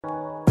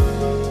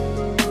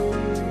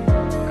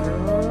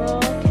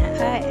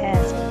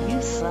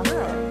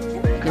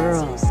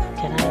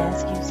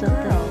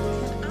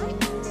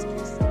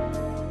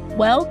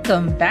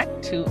Welcome back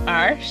to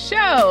our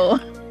show.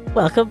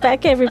 Welcome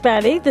back,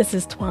 everybody. This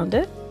is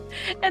Twanda.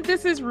 And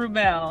this is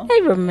Rumel.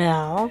 Hey,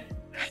 Rumel.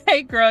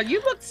 Hey, girl, you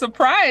looked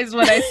surprised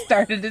when I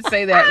started to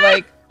say that.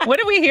 Like,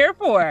 what are we here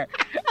for?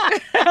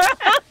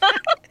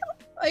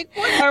 Like,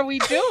 what are we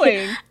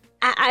doing?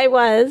 I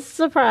was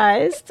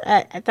surprised.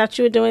 I thought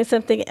you were doing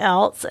something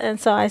else. And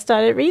so I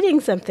started reading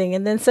something.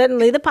 And then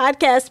suddenly the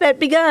podcast had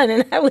begun.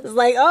 And I was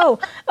like, oh,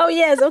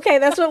 yes. Okay,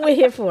 that's what we're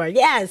here for.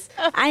 Yes,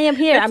 I am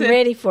here. I'm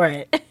ready for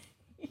it.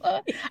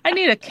 I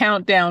need a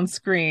countdown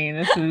screen.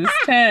 This is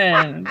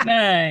 10, 9,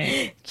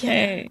 8.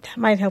 That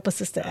might help a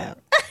sister out.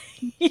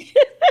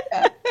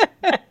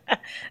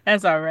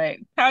 That's all right.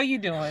 How are you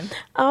doing?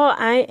 Oh,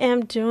 I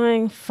am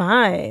doing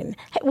fine.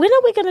 Hey, when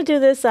are we going to do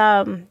this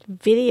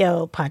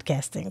video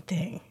podcasting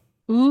thing?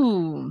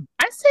 Ooh,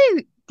 I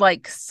say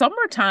like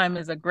summertime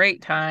is a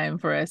great time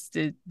for us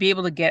to be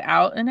able to get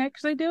out and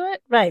actually do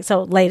it. Right.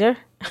 So later.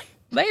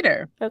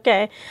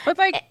 Okay. But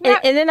like,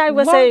 and then I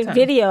was saying time.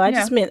 video. I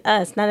just meant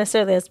us, not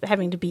necessarily us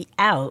having to be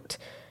out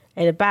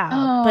and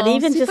about. But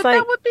even just like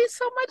that would be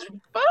so much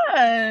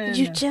fun.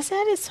 You just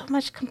added so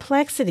much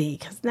complexity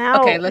because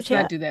now. Okay, let's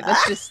not do that.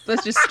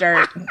 Let's just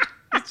start.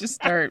 Let's just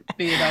start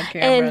being on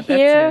camera. And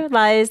here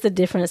lies the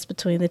difference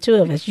between the two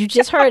of us. You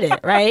just heard it,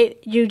 right?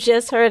 You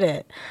just heard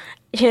it.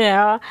 You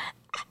know,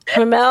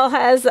 Ramel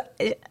has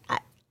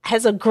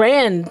a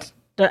grand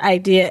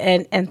idea,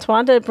 and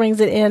Twanda brings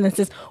it in and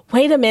says,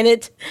 wait a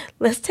minute,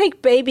 let's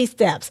take baby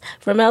steps.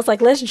 Ramel's like,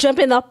 let's jump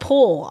in the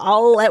pool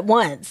all at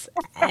once.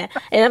 And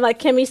I'm like,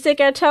 can we stick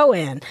our toe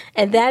in?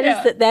 And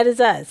that is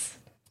us.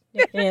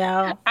 You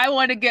know, I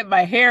want to get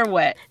my hair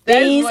wet.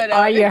 These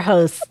are your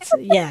hosts.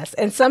 Yes.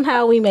 And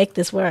somehow we make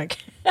this work.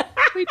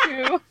 We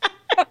do.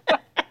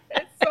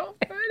 It's so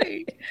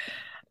funny.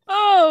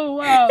 Oh,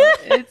 wow.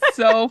 It's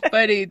so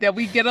funny that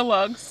we get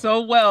along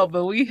so well,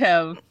 but we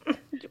do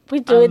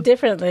it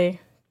differently.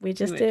 We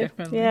just do.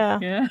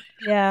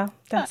 Yeah.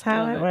 That's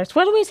how it works.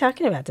 What are we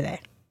talking about today?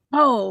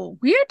 Oh,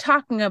 we are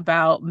talking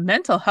about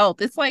mental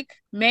health. It's like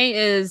May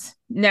is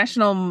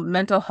National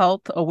Mental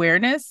Health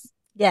Awareness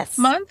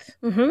Month.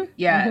 Mm-hmm.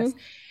 Yes. Mm-hmm.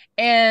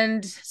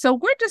 And so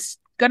we're just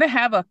going to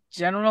have a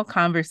general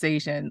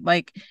conversation.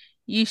 Like,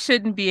 you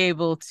shouldn't be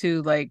able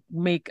to like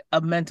make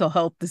a mental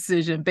health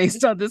decision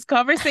based on this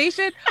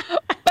conversation,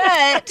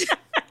 but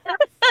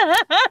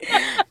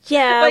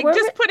like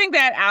just putting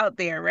that out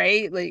there,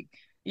 right? Like,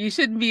 you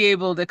shouldn't be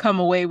able to come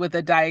away with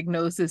a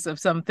diagnosis of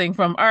something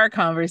from our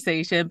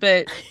conversation,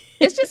 but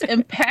it's just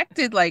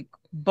impacted like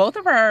both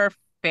of our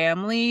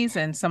families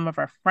and some of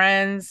our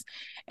friends.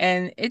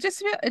 And it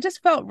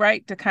just felt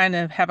right to kind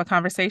of have a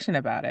conversation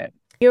about it.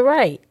 You're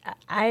right.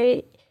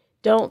 I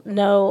don't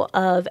know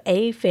of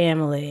a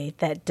family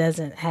that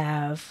doesn't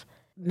have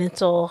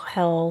mental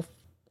health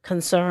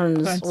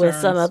concerns with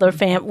some other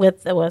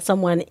with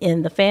someone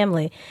in the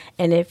family.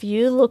 And if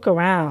you look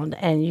around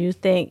and you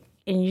think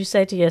and you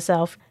say to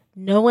yourself,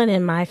 no one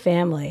in my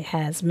family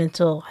has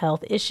mental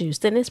health issues,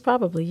 then it's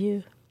probably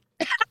you.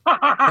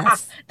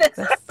 Because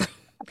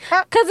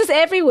it's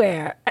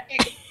everywhere.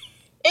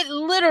 It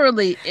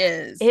literally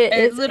is.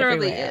 It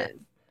literally is.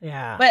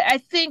 Yeah. But I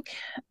think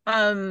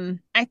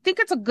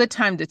it's a good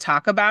time to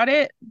talk about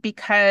it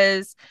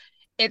because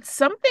it's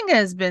something that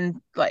has been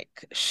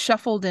like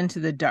shuffled into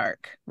the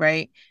dark,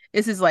 right?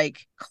 This is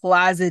like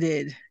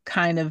closeted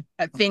kind of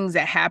things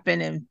that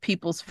happen in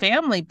people's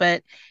family,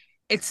 but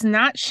it's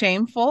not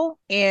shameful.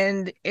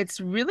 And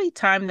it's really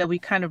time that we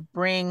kind of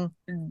bring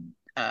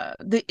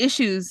the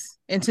issues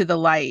into the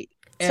light.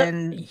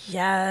 And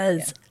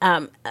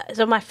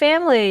so my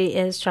family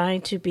is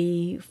trying to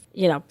be,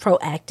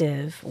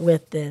 proactive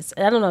with this.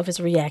 I don't know if it's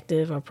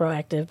reactive or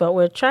proactive, but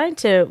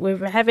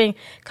we're having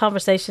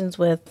conversations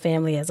with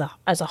family as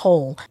a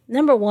whole.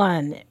 Number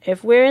one,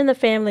 if we're in the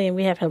family and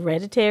we have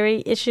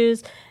hereditary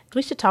issues,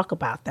 we should talk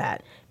about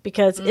that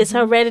because it's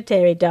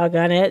hereditary,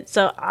 doggone it.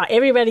 So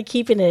everybody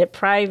keeping it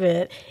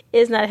private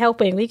is not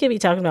helping. We could be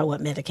talking about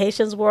what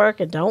medications work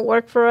and don't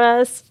work for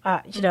us.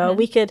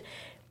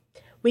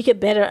 We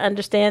could better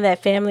understand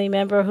that family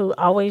member who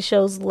always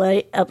shows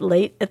up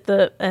late at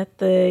the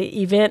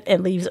event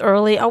and leaves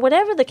early, or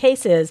whatever the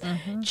case is.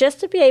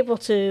 Just to be able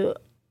to,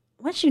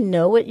 once you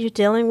know what you're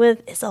dealing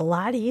with, it's a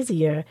lot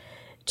easier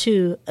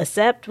to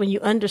accept when you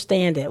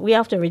understand it. We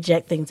often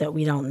reject things that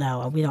we don't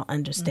know or we don't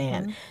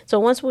understand. So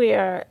once we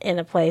are in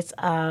a place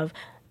of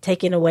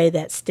taking away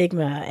that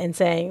stigma and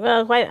saying,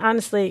 well, quite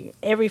honestly,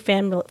 every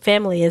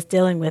family is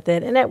dealing with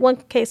it, and at one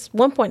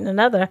point or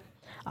another,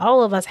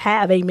 all of us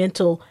have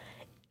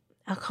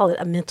I'll call it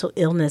a mental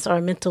illness or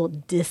a mental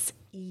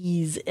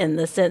dis-ease, in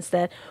the sense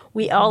that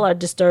we all are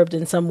disturbed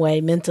in some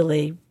way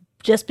mentally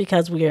just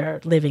because we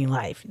are living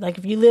life. Like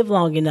if you live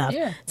long enough,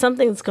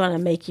 something's going to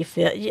make you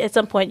feel, at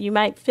some point you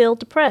might feel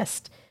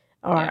depressed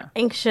or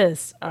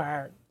anxious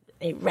or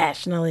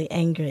irrationally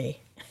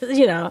angry,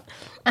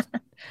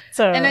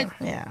 So, and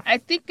I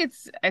think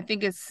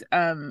it's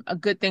a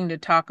good thing to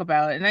talk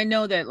about. And I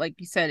know that, like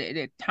you said,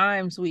 at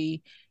times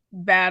we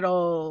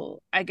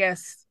battle, I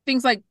guess,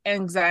 things like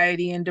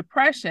anxiety and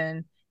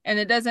depression. And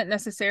it doesn't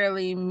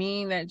necessarily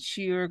mean that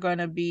you're going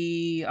to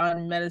be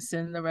on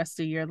medicine the rest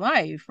of your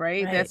life,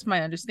 right? Right. That's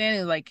my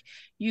understanding. Like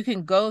you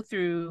can go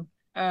through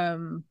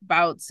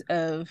bouts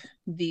of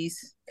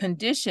these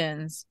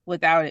conditions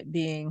without it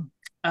being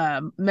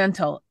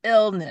mental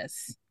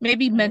illness,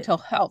 maybe Right. mental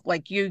health.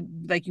 Like you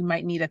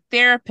might need a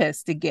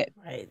therapist to get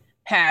Right.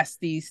 past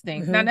these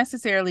things, not Hmm.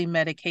 necessarily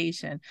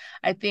medication.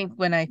 I think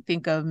when I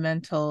think of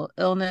mental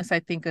illness, I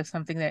think of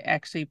something that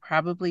actually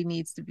probably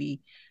needs to be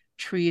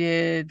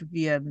treated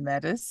via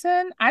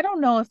medicine. I don't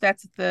know if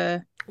that's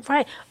Right. I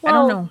don't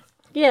Well, know.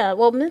 yeah.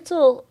 Well,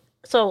 mental.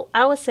 So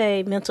I would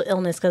say mental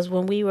illness because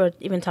when we were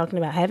even talking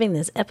about having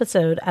this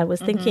episode, I was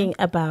Mm-hmm. thinking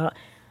about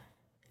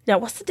now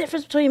what's the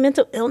difference between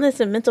mental illness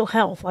and mental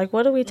health? Like,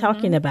 what are we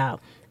talking Mm-hmm. about?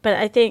 But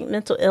I think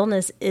mental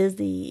illness is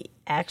the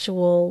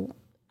actual,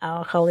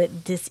 I'll call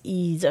it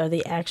dis-ease or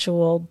the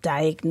actual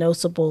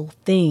diagnosable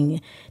thing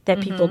that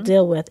people Mm-hmm.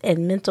 deal with.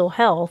 And mental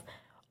health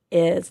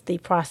is the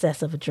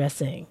process of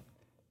addressing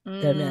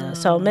them.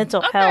 So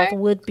mental health Okay.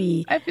 would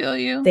be I feel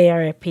you.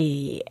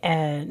 therapy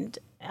and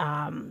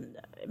um,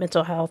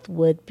 mental health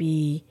would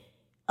be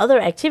other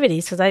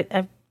activities because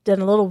I've done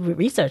a little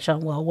research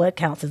on well what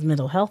counts as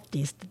mental health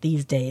these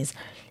days,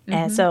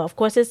 and Mm-hmm. so of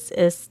course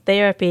it's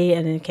therapy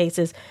and in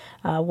cases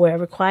where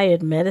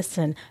required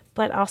medicine,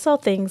 but also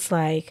things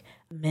like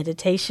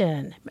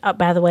meditation.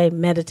 By the way,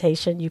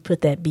 meditation, you put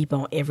that beep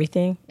on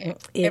everything.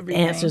 It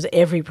Everything. answers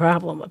every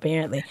problem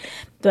apparently.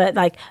 But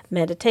like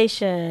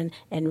meditation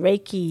and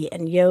Reiki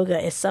and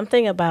yoga is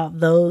something about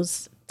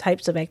those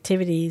types of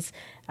activities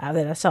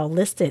that I saw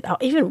listed.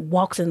 Even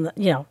walks in the,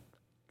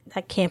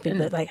 not camping, And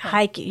but like huh.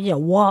 hiking,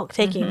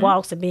 taking Mm-hmm.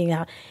 walks and being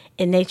out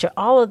in nature.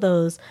 All of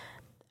those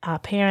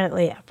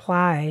apparently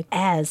apply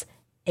as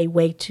a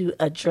way to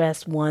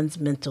address one's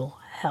mental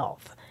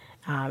health.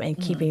 And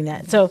keeping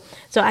that. Mm-hmm.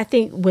 So I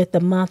think with the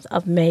month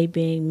of May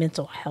being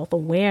mental health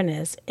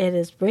awareness, it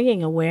is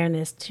bringing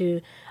awareness to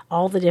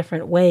all the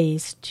different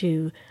ways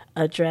to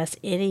address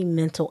any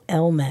mental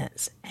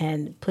ailments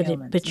and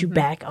Ailments. put you Mm-hmm.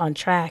 back on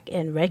track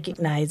and Mm-hmm.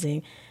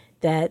 recognizing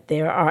that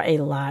there are a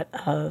lot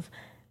of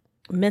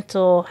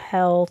mental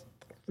health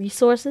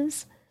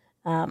resources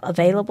Mm-hmm.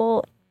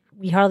 available.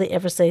 We hardly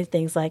ever say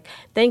things like,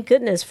 thank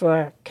goodness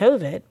for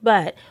COVID.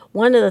 But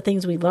one of the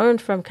things we learned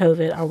from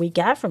COVID or we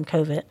got from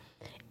COVID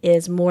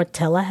is more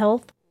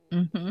telehealth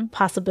Mm-hmm.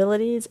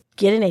 possibilities,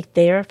 getting a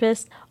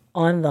therapist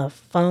on the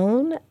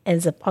phone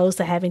as opposed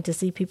to having to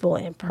see people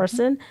in Mm-hmm.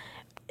 person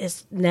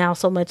is now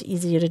so much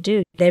easier to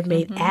do. They've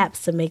made Mm-hmm.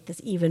 apps to make this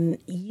even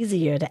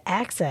easier to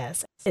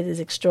access. It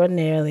is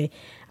extraordinarily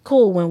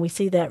cool when we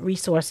see that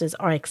resources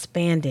are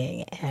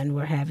expanding and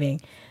we're having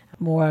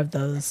more of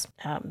those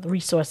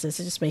resources.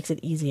 It just makes it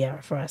easier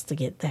for us to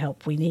get the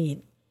help we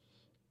need.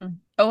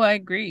 Oh, I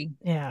agree.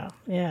 Yeah,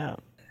 yeah.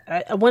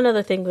 One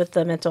other thing with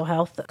the mental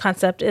health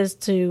concept is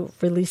to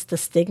release the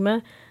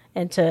stigma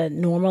and to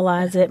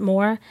normalize it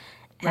more.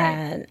 Right.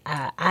 And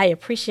I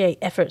appreciate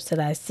efforts that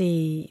I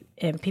see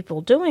in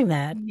people doing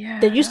that.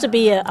 There used to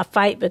be Yeah. a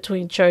fight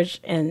between church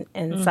and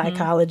Mm-hmm.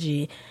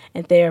 psychology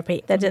and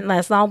therapy that didn't Mm-hmm.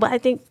 last long, but I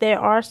think there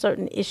are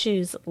certain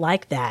issues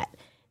like that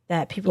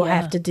that people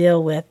have Yeah. to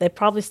deal with. They're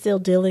probably still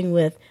dealing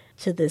with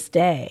to this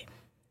day.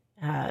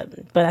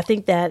 But I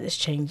think that is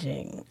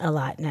changing a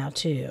lot now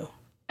too.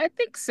 I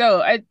think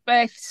so.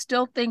 I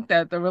still think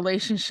that the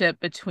relationship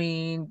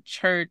between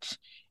church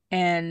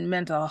and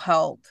mental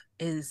health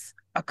is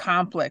a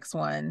complex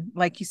one,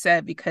 like you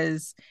said,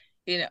 because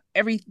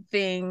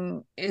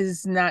everything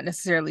is not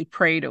necessarily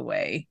prayed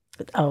away.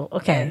 Oh,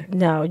 okay. And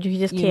No, you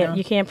just you can't. know,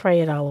 You can't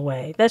pray it all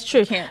away. That's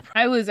you true. can't.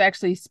 I was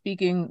actually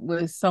speaking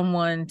with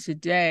someone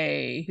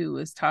today who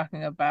was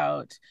talking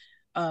about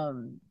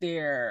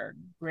their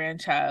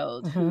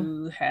grandchild Hmm.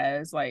 who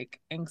has like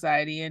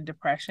anxiety and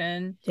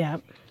depression, Yeah.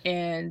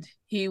 and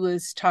he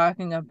was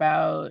talking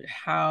about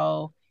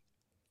how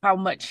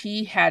much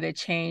he had to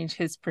change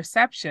his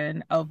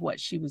perception of what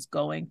she was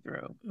going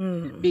through,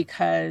 Mm.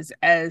 because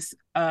as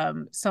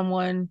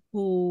someone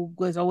who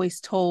was always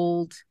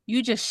told,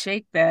 you just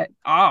shake that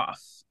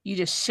off,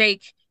 you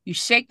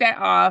shake that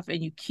off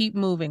and you keep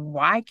moving,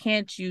 why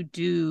can't you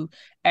do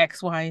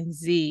X, Y, and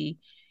Z,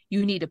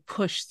 you need to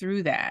push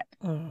through that,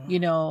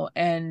 Mm.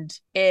 and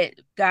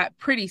it got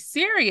pretty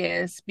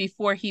serious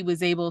before he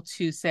was able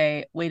to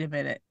say, wait a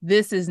minute,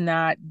 this is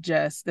not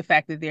just the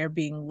fact that they're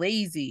being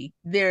lazy.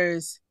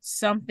 There's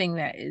something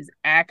that is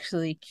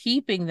actually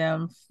keeping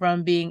them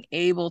from being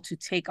able to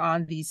take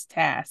on these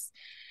tasks,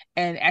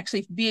 and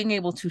actually being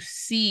able to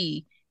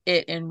see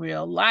it in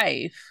real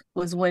life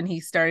was when he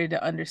started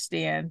to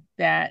understand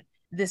that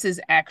this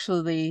is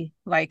actually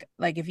like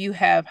if you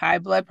have high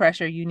blood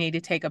pressure, you need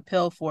to take a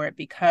pill for it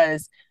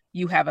because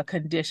you have a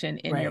condition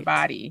in your Right.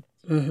 body.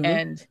 Hmm.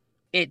 And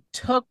it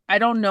took, I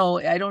don't know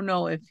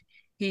if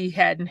he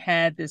hadn't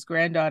had this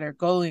granddaughter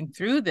going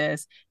through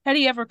this, had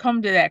he ever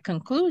come to that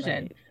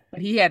conclusion, Right.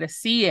 but he had to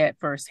see it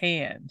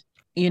firsthand.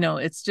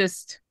 It's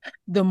just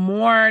the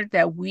more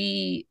that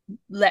we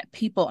let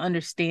people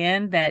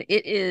understand that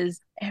it is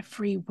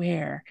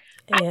everywhere.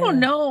 I don't Yeah,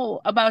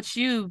 know about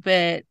you,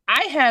 but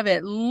I have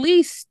at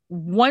least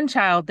one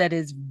child that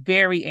is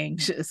very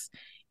anxious.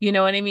 You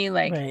know what I mean?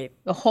 Like right.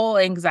 the whole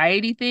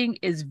anxiety thing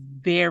is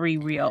very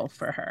real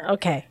for her.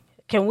 Okay.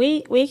 Can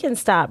we can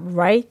stop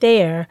right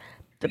there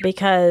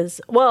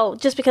because well,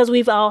 just because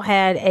we've all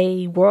had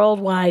a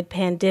worldwide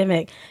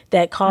pandemic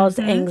that caused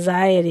Mm-hmm.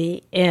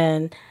 anxiety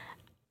in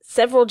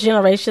several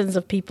generations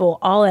of people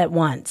all at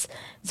once.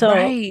 So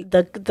Right.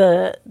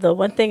 the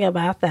one thing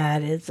about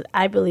that is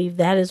I believe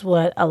that is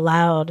what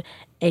allowed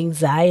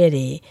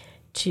anxiety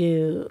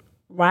to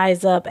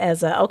rise up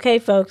as a okay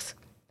folks,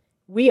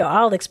 we are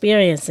all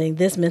experiencing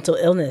this mental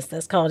illness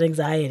that's called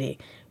anxiety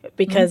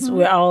because Mm-hmm.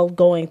 we're all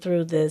going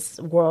through this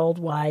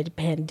worldwide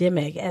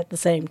pandemic at the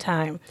same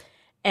time.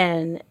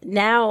 And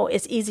now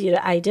it's easier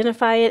to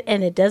identify it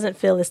and it doesn't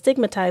feel as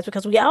stigmatized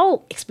because we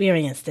all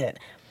experienced it.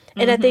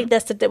 And I Mm-hmm. think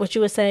that's what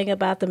you were saying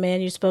about the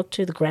man you spoke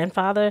to, the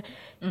grandfather.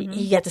 Mm-hmm.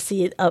 He got to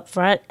see it up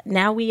front.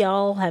 Now we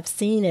all have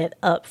seen it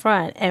up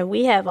front. And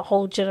we have a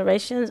whole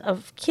generation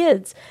of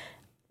kids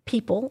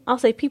people. I'll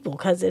say people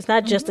because it's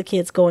not just Mm-hmm. the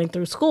kids going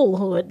through school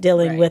who are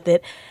dealing Right. with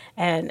it,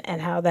 and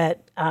how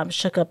that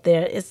shook up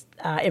their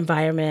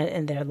environment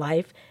and their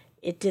life.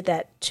 It did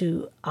that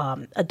to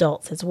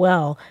adults as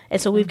well, and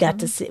so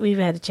Mm-hmm. we've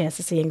had a chance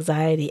to see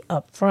anxiety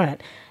up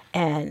front,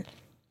 and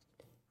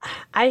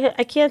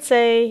I can't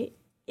say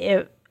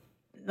if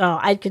no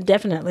I could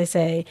definitely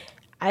say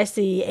I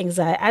see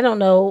anxiety. I don't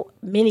know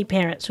many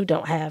parents who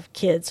don't have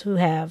kids who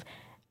have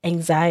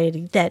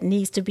anxiety that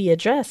needs to be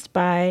addressed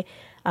by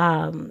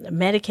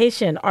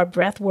medication or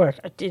breath work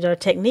or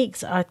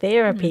techniques or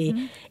therapy.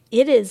 Mm-hmm.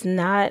 It is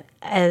not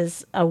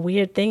as a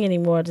weird thing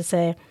anymore to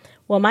say,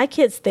 well, my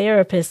kid's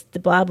therapist,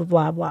 blah, blah,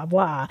 blah, blah,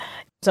 blah.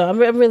 So I'm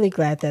really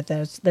glad that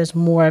there's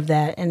more of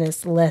that and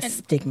it's less And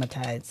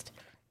stigmatized.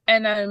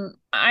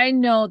 I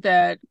know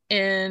that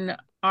in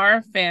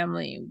our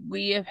family,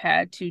 we have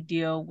had to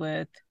deal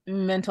with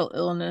mental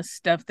illness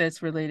stuff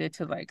that's related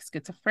to like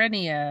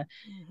schizophrenia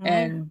Mm-hmm.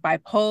 and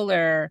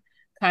bipolar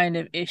kind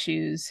of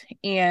issues.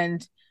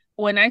 And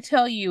when I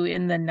tell you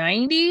in the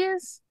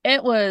 90s,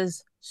 it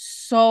was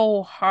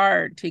so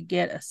hard to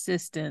get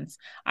assistance.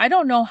 I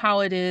don't know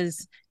how it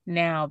is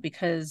now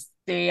because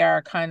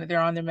they're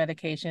on their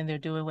medication, they're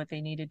doing what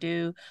they need to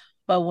do.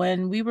 But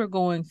when we were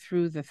going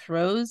through the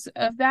throes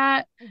of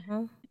that,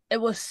 Mm-hmm. it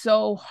was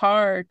so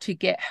hard to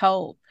get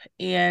help.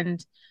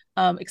 And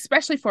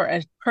especially for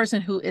a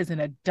person who is an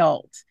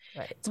adult.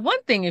 Right. It's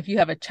one thing if you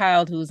have a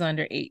child who's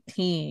under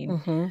 18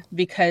 Mm-hmm.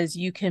 because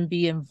you can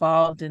be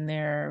involved in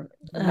their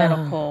Um,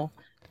 medical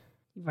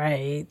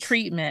right.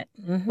 treatment.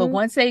 But Mm-hmm.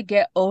 once they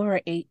get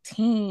over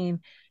 18,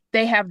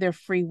 they have their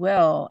free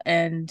will.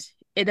 And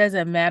it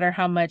doesn't matter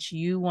how much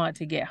you want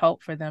to get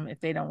help for them if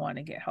they don't want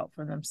to get help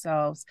for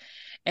themselves.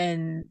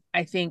 And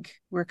I think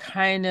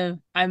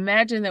I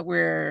imagine that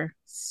we're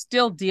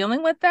still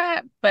dealing with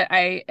that, but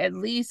I at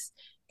least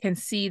can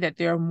see that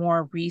there are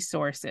more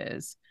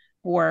resources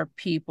for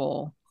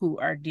people who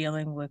are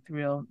dealing with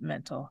real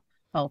mental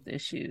health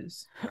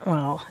issues.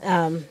 Well,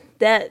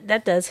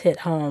 that does hit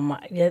home.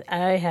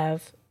 I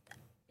have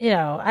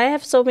I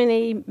have so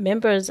many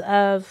members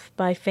of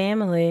my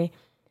family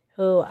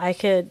who I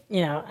could,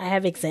 I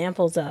have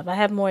examples of. I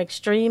have more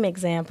extreme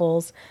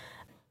examples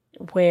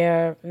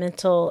where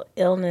mental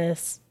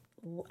illness,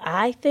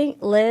 I think,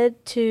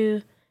 led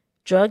to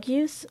drug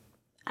use.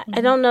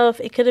 I Mm-hmm. don't know if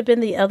it could have been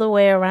the other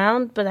way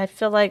around, but I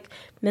feel like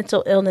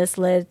mental illness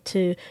led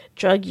to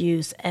drug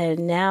use,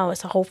 and now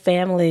it's a whole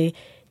family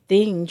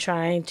thing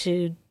trying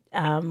to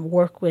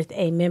work with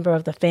a member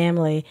of the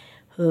family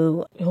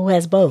who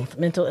has both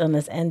mental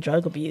illness and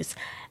drug abuse,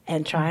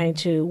 and trying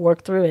Mm-hmm. to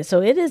work through it.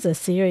 So it is a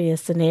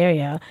serious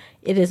scenario.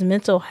 It is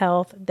mental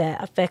health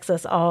that affects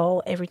us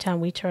all every time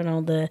we turn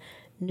on the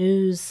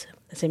news.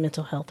 I say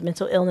mental health,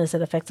 mental illness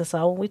that affects us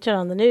all when we turn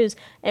on the news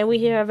and we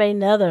hear of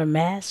another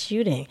mass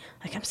shooting.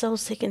 Like, I'm so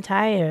sick and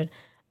tired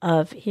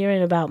of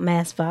hearing about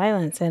mass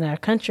violence in our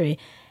country.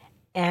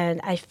 And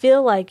I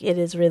feel like it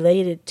is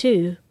related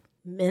to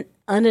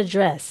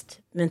unaddressed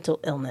mental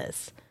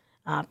illness.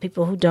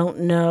 People who don't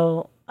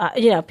know,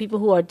 people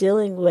who are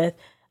dealing with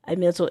a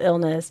mental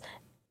illness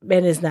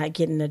and is not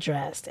getting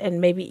addressed. And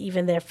maybe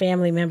even their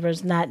family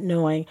members not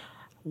knowing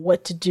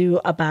what to do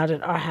about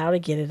it or how to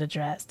get it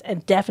addressed.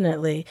 And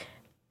definitely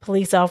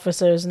police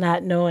officers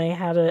not knowing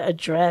how to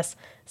address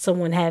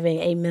someone having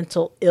a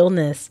mental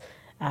illness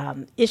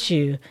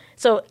issue.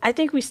 So I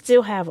think we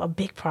still have a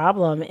big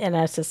problem in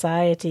our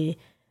society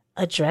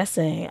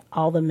addressing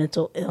all the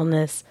mental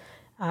illness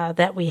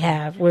that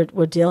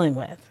we're dealing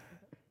with.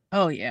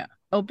 Oh yeah.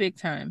 Oh, big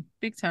time.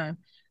 Big time.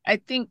 I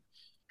think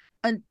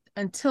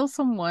until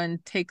someone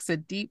takes a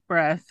deep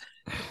breath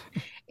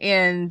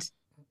and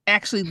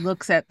actually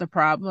looks at the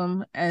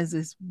problem as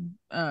this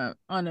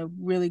on a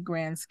really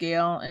grand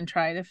scale and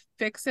try to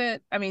fix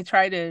it. I mean,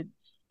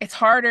 it's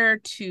harder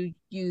to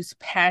use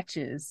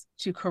patches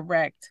to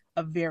correct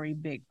a very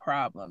big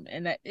problem.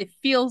 And it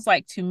feels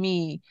like to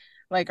me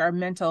like our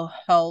mental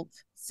health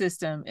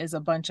system is a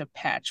bunch of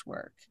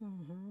patchwork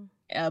Mhm.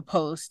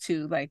 opposed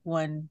to like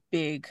one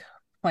big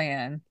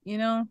plan, you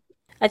know?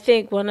 I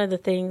think one of the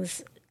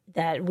things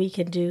that we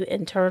can do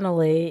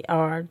internally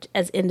or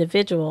as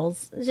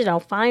individuals,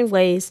 find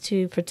ways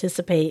to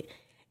participate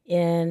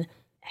in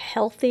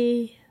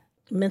healthy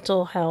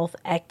mental health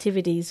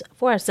activities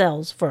for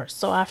ourselves first.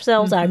 So,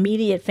 ourselves, our Mm-hmm.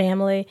 immediate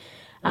family,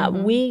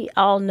 Mm-hmm. we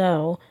all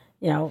know,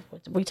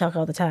 we talk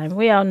all the time,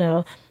 we all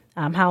know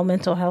how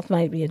mental health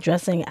might be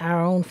addressing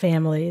our own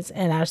families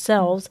and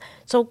ourselves.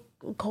 So,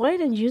 go ahead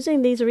and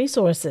using these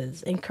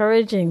resources,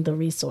 encouraging the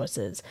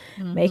resources,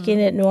 making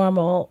Mm-hmm. it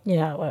normal.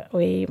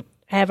 We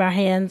have our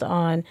hands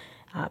on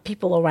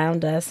people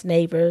around us,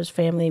 neighbors,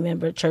 family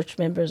members, church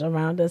members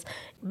around us,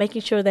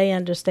 making sure they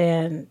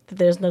understand that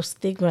there's no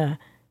stigma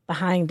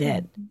behind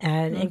it, Mm-hmm.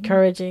 and Mm-hmm.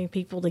 encouraging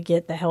people to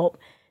get the help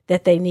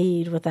that they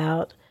need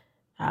without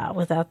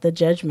the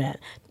judgment.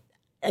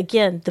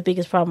 Again, the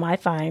biggest problem I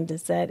find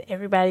is that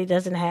everybody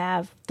doesn't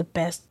have the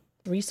best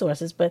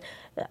resources, but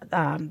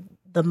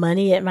the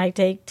money it might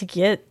take to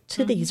get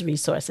to Mm-hmm. these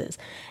resources.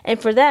 And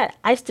for that,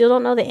 I still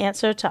don't know the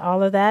answer to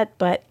all of that,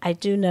 but I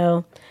do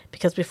know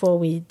because before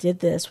we did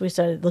this, we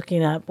started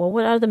looking up, well,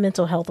 what are the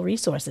mental health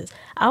resources?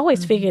 I always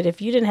Mm-hmm. figured if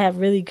you didn't have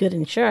really good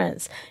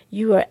insurance,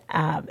 you were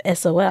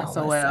SOL, that's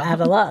SOL.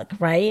 out of luck,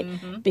 right?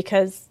 Mm-hmm.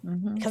 Because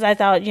Mm-hmm. because I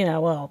thought,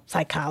 well,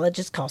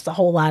 psychologists cost a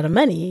whole lot of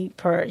money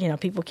per,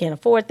 people can't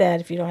afford that.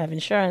 If you don't have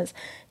insurance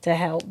to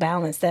help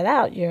balance that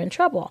out, you're in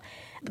trouble.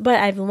 But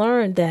I've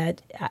learned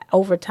that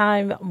over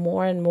time,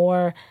 more and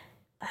more,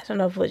 I don't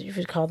know what you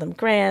would call them,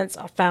 grants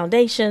or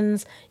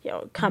foundations,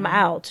 come Mm-hmm.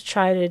 out to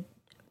try to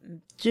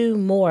do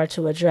more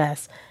to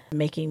address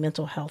making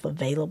mental health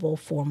available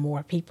for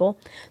more people.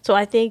 So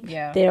I think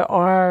Yeah. there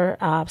are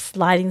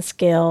sliding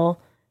scale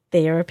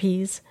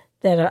therapies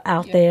that are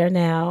out Yep. there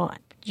now.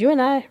 You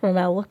and I,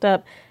 remember, looked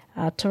up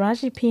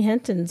Taraji P.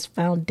 Henson's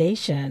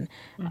foundation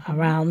Mm-hmm.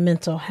 around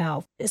mental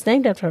health. It's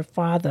named after her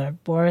father,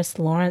 Boris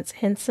Lawrence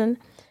Henson,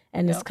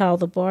 and it's Yep. called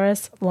the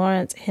Boris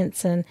Lawrence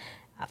Henson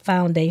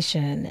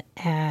Foundation.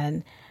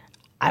 And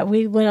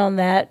we went on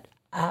that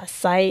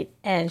site,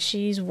 and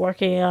she's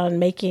working on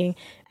making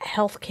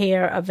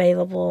healthcare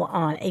available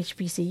on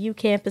HBCU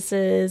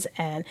campuses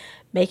and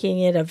making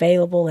it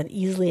available and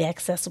easily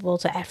accessible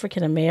to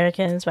African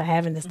Americans by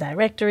having this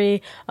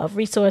directory of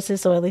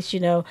resources. So at least you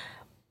know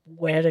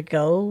where to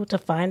go to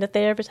find a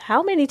therapist.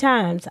 How many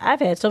times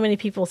I've had so many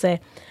people say,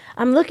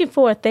 I'm looking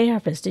for a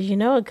therapist. Do you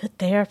know a good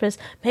therapist?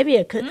 Maybe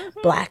a good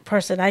Mm-hmm. black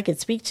person I could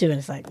speak to. And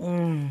it's like,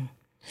 Girl,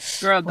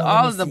 well, let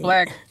all me of the see.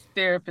 black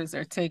therapists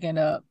are taken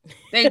up.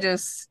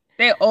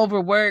 They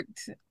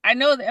overworked. I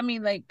know, I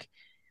mean, like,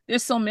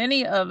 there's so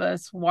many of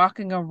us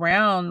walking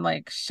around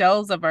like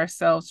shells of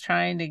ourselves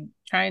trying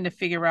to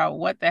figure out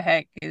what the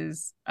heck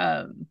is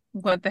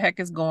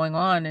going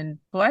on. And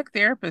black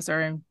therapists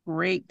are in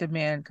great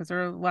demand because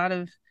there are a lot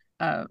of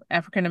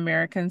African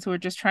Americans who are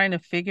just trying to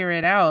figure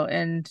it out.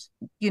 And,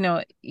 you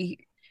know,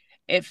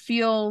 it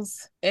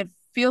feels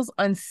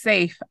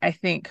unsafe, I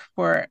think,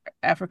 for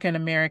African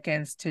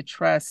Americans to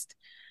trust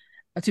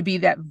to be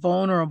that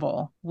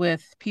vulnerable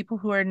with people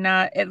who are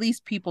not at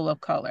least people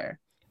of color.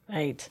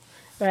 Right,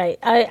 right.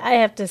 I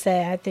have to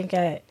say, I think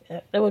that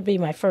would be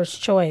my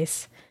first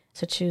choice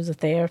to choose a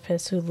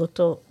therapist who looked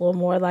a little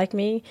more like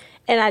me.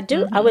 And I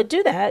Mm-hmm. would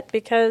do that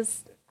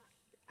because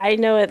I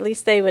know at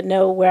least they would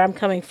know where I'm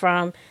coming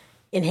from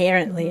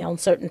inherently Mm-hmm. on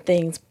certain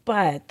things.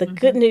 But the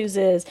good Mm-hmm. news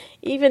is,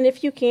 even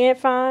if you can't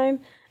find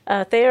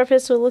a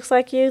therapist who looks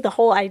like you, the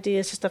whole idea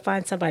is just to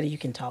find somebody you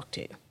can talk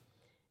to.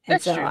 And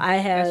That's so true. I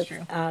That's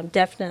have true.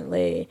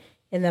 definitely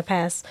in the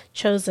past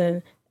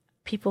chosen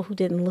people who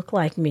didn't look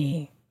like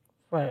me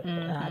for to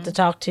Mm-hmm.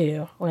 talk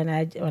to when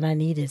I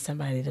needed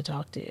somebody to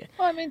talk to.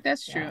 Well, I mean,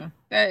 that's Yeah. true.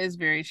 That is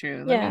very true.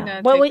 Let me Yeah.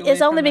 not Well, take it's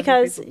away only from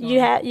other because people's you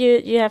going. have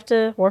you have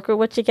to work with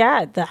what you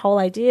got. The whole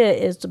idea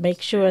is to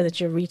make sure True.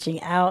 that you're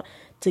reaching out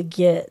to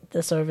get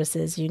the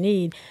services you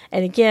need.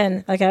 And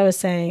again, like I was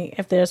saying,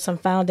 if there's some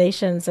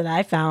foundations that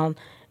I found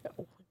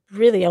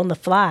really on the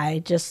fly,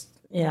 just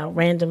Mm-hmm.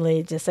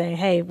 randomly, just saying,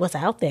 "Hey, what's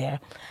out there?"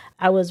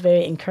 I was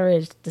very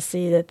encouraged to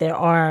see that there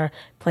are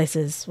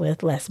places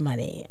with less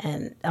money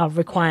and Yeah.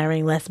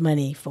 requiring less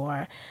money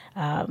for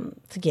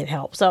to get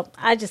help. So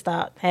I just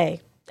thought,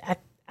 hey, I,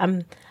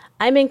 I'm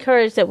I'm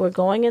encouraged that we're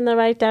going in the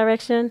right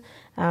direction.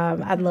 I'd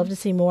Mm-hmm. love to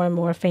see more and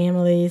more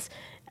families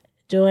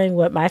doing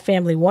what my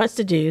family wants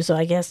to do. So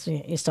I guess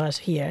it starts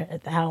here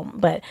at the home.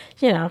 But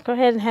go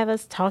ahead and have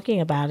us talking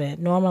about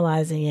it,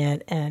 normalizing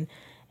it, and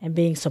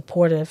being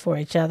supportive for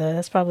each other.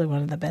 That's probably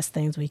one of the best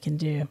things we can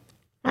do.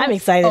 I'm Oh,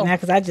 excited oh, now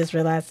because I just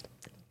realized,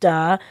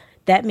 duh,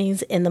 that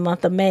means in the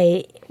month of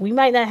May we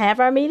might not have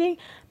our meeting,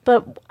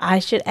 but I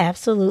should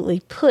absolutely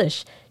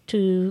push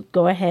to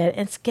go ahead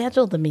and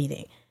schedule the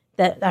meeting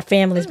that our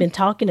family's mm. been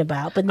talking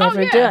about but Oh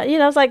never yeah, done.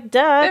 It's like,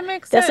 duh, that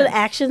makes that's an sense.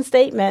 action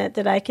statement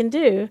that I can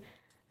do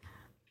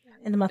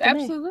in the month of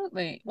May.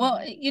 Absolutely. Well,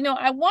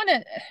 I want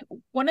to,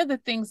 one of the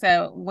things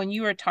that when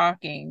you were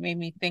talking made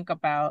me think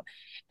about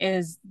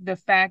is the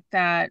fact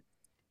that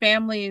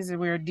families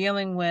we're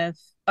dealing with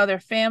other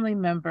family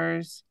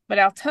members. But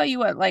I'll tell you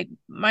what, like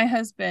my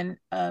husband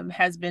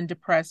has been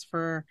depressed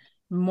for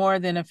more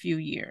than a few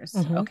years.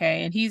 Mm-hmm.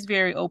 Okay. And he's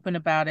very open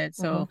about it.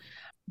 Mm-hmm. So,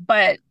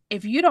 but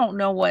if you don't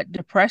know what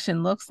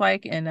depression looks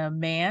like in a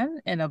man,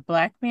 in a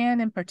Black man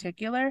in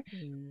particular,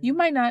 you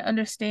might not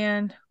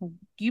understand,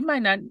 you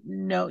might not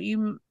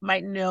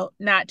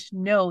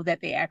know that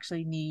they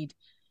actually need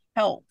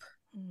help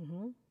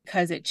Mm-hmm.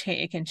 because it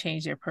can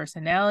change their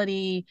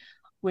personality,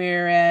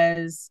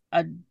 whereas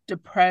a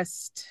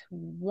depressed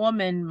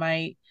woman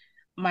might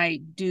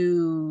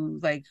do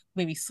like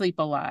maybe sleep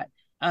a lot.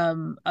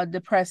 A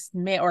depressed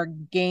man or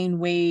gain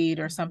weight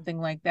or Mm-hmm. something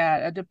like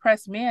that. A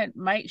depressed man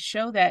might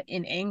show that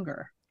in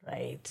anger.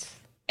 Right.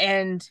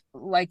 And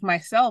like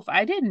myself,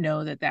 I didn't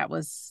know that that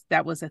was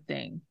a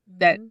thing,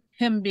 that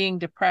Mm-hmm. him being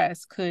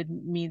depressed could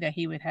mean that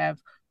he would have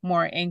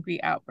more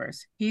angry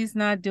outbursts. He's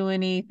not doing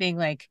anything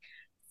like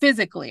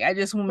physically. I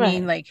just mean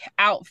Right. like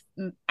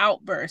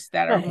outbursts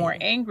that are more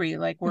Right. angry,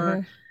 like we're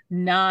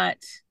Mm-hmm. not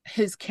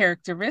his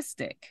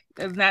characteristic.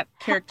 It's not So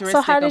how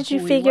characteristic of did you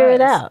who he figure it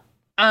was. out?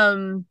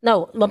 Um,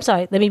 No, I'm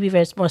sorry. Let me be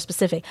very more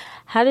specific.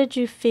 How did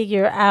you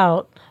figure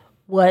out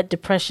what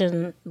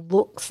depression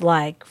looks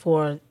like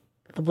for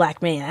the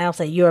Black man? I don't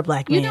say you're a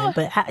Black you man, know,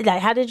 but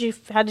how did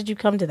you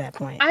come to that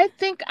point? I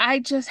think I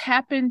just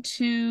happened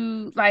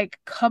to like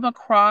come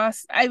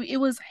across it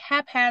was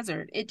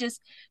haphazard. It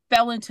just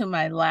fell into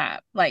my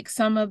lap. Like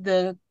some of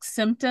the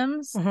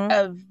symptoms Mm-hmm.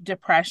 of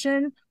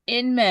depression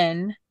in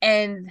men,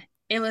 and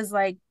it was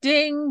like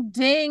ding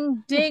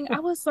ding ding. I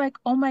was like,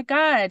 "Oh my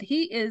God,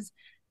 he is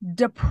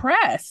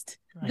depressed.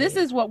 This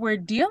Right. is what we're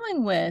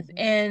dealing with." Mm-hmm.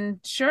 And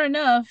sure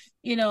enough,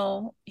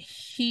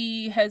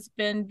 he's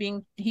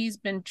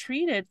been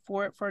treated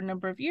for it for a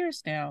number of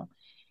years now,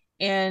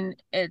 and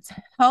it's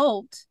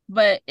helped,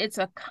 but it's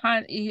a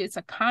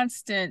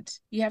constant.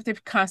 You have to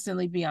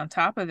constantly be on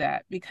top of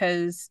that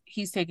because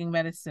he's taking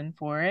medicine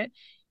for it,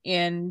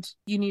 and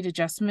you need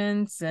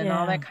adjustments and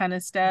all that Yeah. kind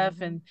of stuff,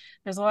 Mm-hmm. and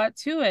there's a lot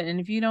to it, and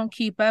if you don't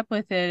keep up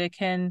with it, it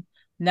can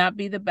not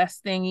be the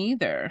best thing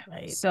either.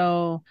 Right.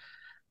 So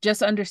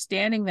just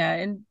understanding that,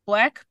 and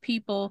Black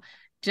people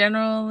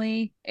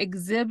generally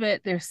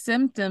exhibit their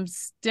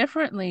symptoms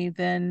differently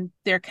than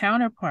their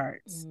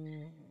counterparts.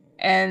 Mm.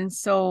 And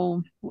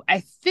so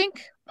I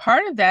think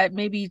part of that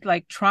may be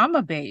like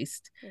trauma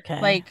based. Okay.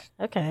 Like,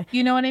 Okay.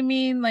 you know what I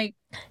mean? Like,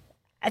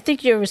 I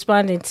think you're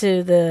responding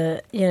to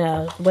the,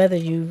 whether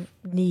you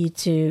need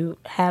to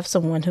have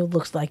someone who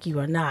looks like you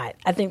or not.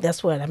 I think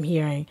that's what I'm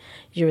hearing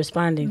you're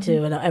responding mhm.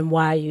 to, and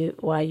why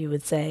you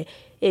would say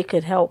it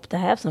could help to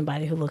have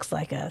somebody who looks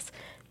like us,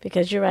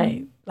 because you're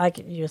right, Mhm. like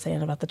you were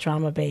saying about the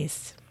trauma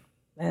base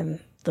and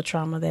the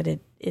trauma that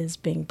it is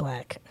being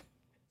Black.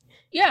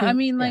 Yeah, I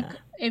mean, like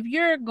Yeah. if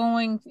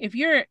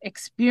you're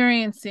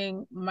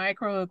experiencing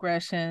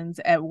microaggressions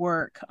at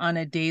work on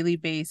a daily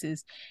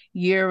basis,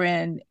 year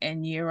in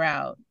and year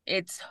out,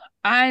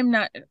 I'm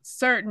not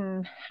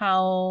certain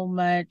how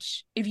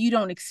much, if you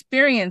don't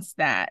experience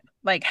that,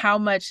 like how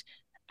much,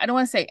 I don't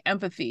want to say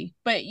empathy,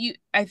 but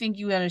I think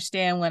you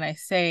understand when I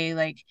say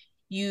like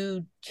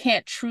you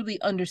can't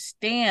truly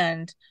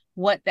understand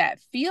what that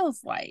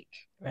feels like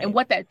and Right.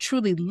 what that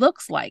truly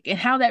looks like and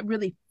how that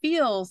really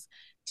feels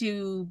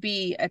to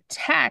be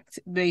attacked,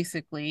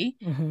 basically,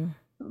 Mm-hmm.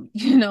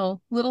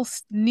 little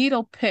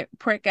needle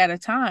prick at a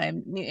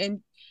time,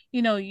 and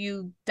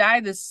you die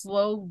this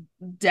slow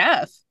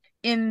death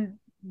in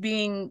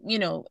being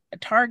a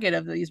target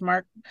of these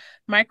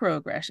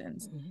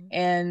microaggressions. Mm-hmm.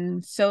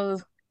 And so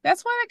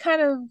that's why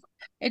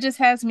it just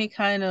has me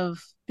kind of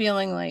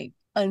feeling like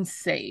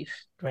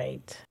unsafe.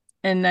 Great.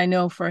 And I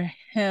know for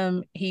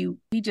him, he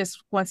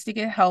just wants to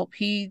get help.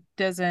 He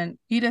doesn't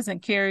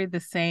carry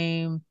the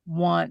same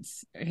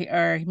wants,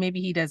 or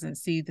maybe he doesn't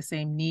see the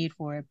same need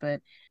for it,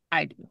 but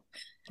I do.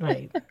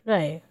 Right.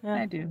 Right. Yeah,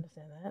 I I do.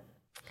 understand that.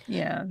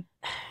 Yeah.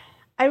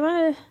 I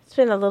want to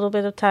spend a little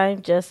bit of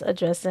time just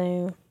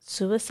addressing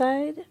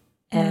suicide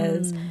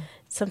as Mm.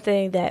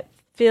 something that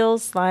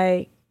feels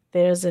like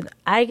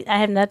I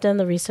have not done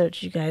the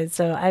research, you guys,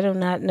 so I do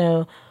not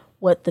know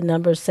what the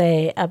numbers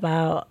say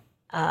about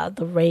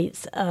the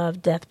rates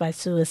of death by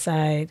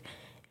suicide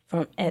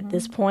from at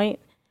this Mhm. point.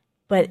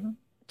 But Mhm.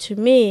 to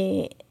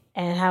me,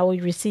 and how we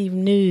receive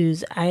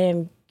news,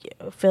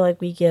 feel like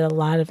we get a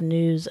lot of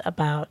news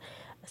about,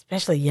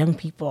 especially young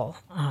people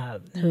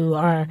who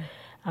are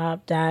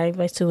Mhm. dying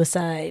by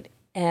suicide,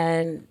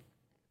 and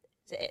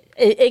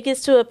it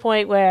gets to a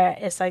point where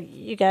it's like,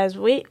 you guys,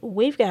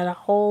 we've got a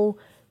whole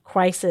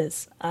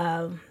crisis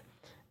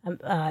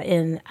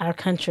in our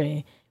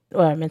country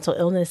where mental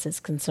illness is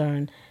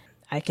concerned.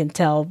 I can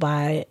tell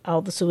by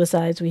all the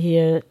suicides we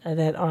hear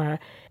that are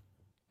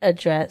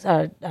addressed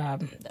are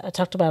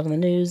talked about on the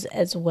news,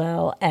 as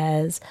well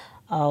as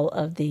all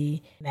of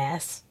the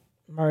mass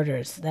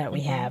murders that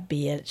we have, Mhm.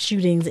 be it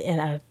shootings in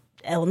our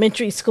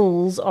elementary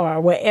schools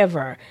or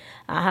wherever,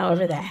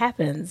 however that Mhm.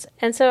 happens.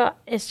 And so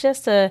it's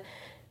just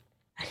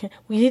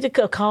we need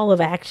a call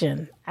of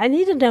action. I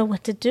need to know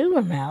what to do,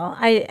 Ramel.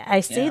 I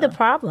see the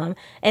problem,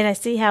 and I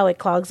see how it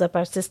clogs up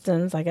our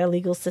systems, like our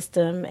legal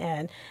system,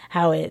 and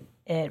how it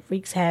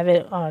wreaks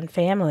havoc on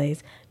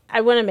families.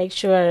 I want to make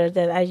sure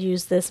that I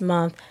use this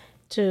month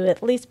to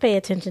at least pay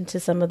attention to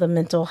some of the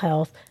mental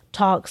health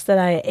talks that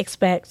I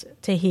expect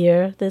to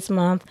hear this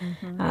month,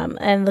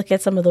 and look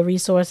at some of the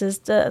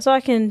resources so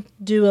I can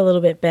do a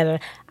little bit better.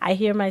 I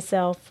hear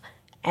myself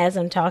as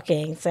I'm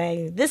talking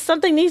saying, this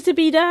something needs to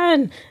be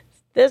done.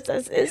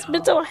 It's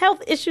mental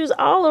health issues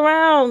all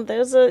around.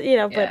 There's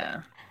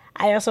but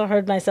I also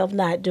heard myself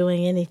not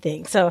doing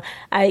anything. So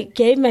I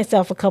gave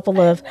myself a couple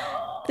of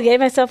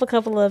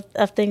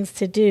things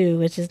to do,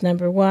 which is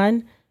number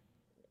one,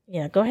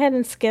 go ahead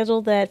and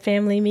schedule that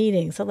family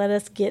meeting. So let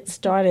us get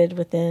started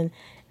within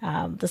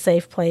the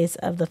safe place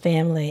of the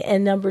family.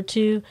 And number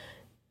two,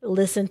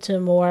 listen to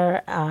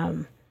more.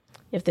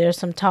 If there's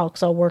some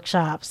talks or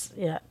workshops,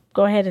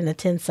 go ahead and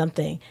attend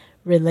something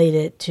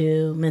related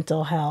to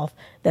mental health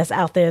that's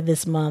out there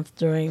this month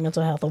during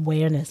Mental Health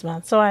Awareness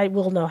Month. So I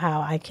will know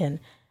how I can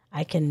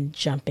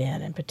jump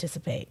in and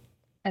participate.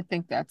 I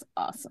think that's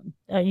awesome.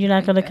 You're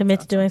not going to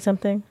commit to doing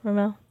something,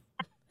 Ramel?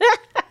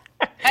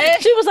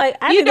 She was like,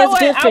 I think that's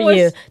good for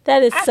you.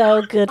 That is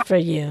so good for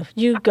you.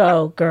 You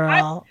go,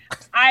 girl.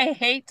 I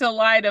hate to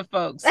lie to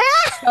folks.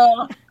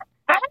 So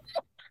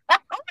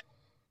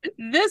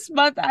this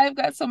month I've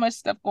got so much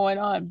stuff going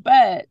on,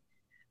 but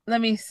let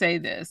me say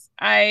this.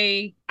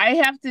 I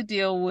have to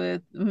deal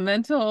with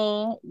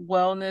mental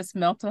wellness,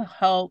 mental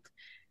health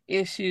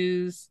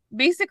issues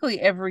basically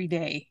every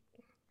day.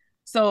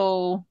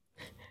 So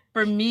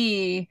for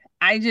me,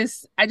 I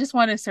just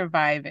want to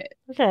survive it.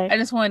 Okay. I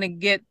just want to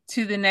get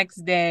to the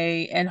next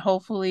day and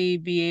hopefully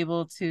be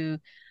able to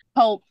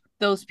help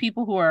those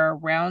people who are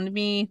around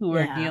me who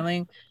are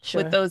dealing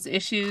with those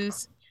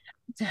issues,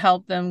 to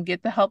help them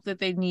get the help that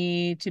they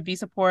need, to be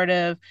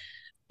supportive,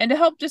 and to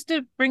help just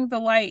to bring the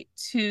light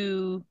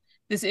to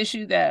this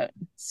issue that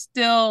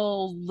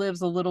still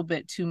lives a little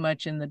bit too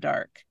much in the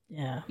dark.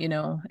 Yeah.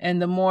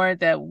 And the more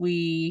that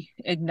we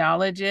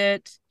acknowledge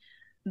it,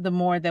 the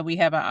more that we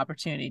have an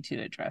opportunity to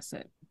address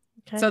it.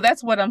 Okay. So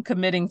that's what I'm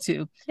committing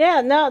to.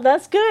 Yeah, no,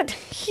 that's good.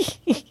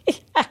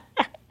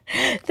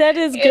 That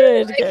is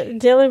good.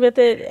 Dealing with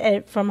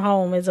it from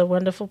home is a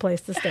wonderful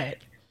place to start.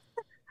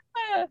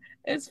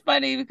 It's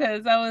funny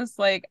because I was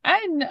like,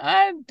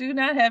 I do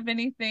not have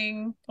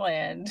anything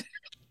planned.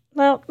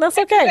 Well, that's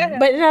okay.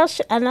 But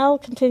I'll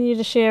continue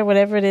to share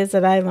whatever it is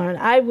that I learned.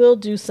 I will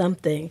do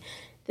something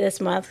this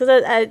month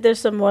because there's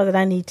some more that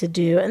I need to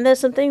do, and there's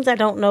some things I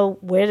don't know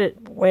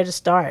where to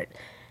start,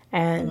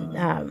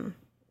 and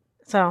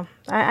so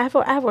I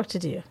have work to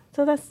do.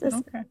 So that's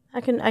okay.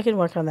 I can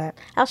work on that.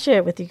 I'll share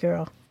it with you,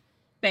 girl.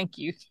 Thank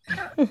you.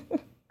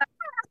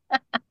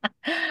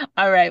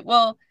 All right.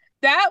 Well,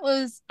 that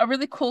was a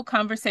really cool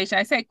conversation.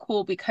 I say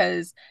cool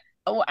because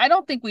I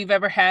don't think we've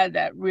ever had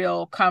that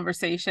real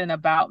conversation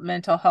about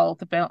mental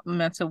health, about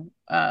mental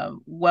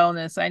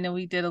wellness. I know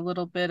we did a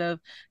little bit of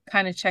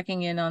kind of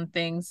checking in on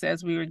things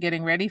as we were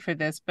getting ready for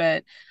this,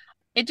 but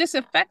it just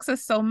affects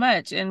us so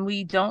much and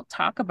we don't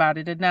talk about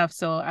it enough.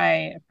 So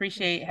I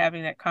appreciate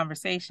having that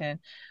conversation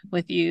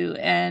with you.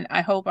 And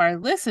I hope our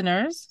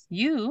listeners,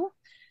 you,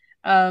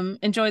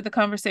 enjoyed the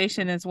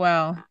conversation as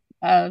well.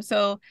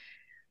 So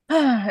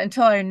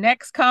until our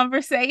next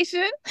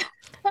conversation.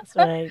 That's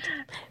right.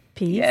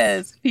 Peace.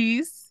 Yes,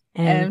 peace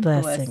and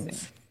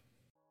blessings.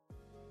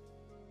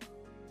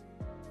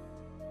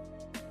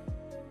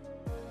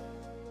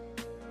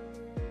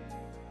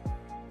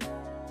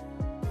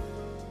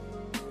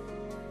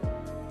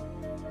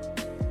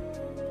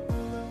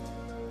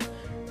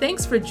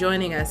 Thanks for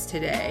joining us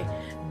today.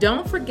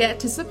 Don't forget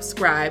to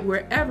subscribe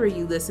wherever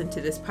you listen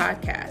to this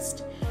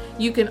podcast.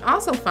 You can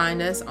also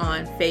find us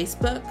on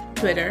Facebook,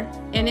 Twitter,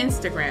 and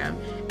Instagram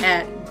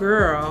at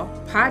Girl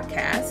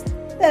Podcast.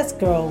 That's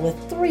girl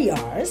with 3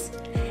 R's.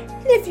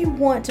 And if you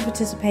want to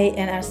participate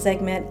in our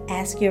segment,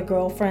 Ask Your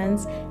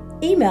Girlfriends,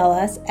 email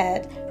us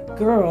at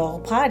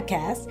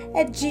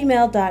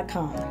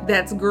girlpodcast@gmail.com.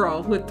 That's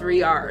girl with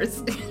 3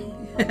 R's.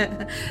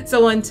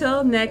 So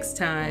until next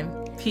time,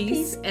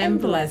 peace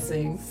and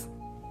blessings.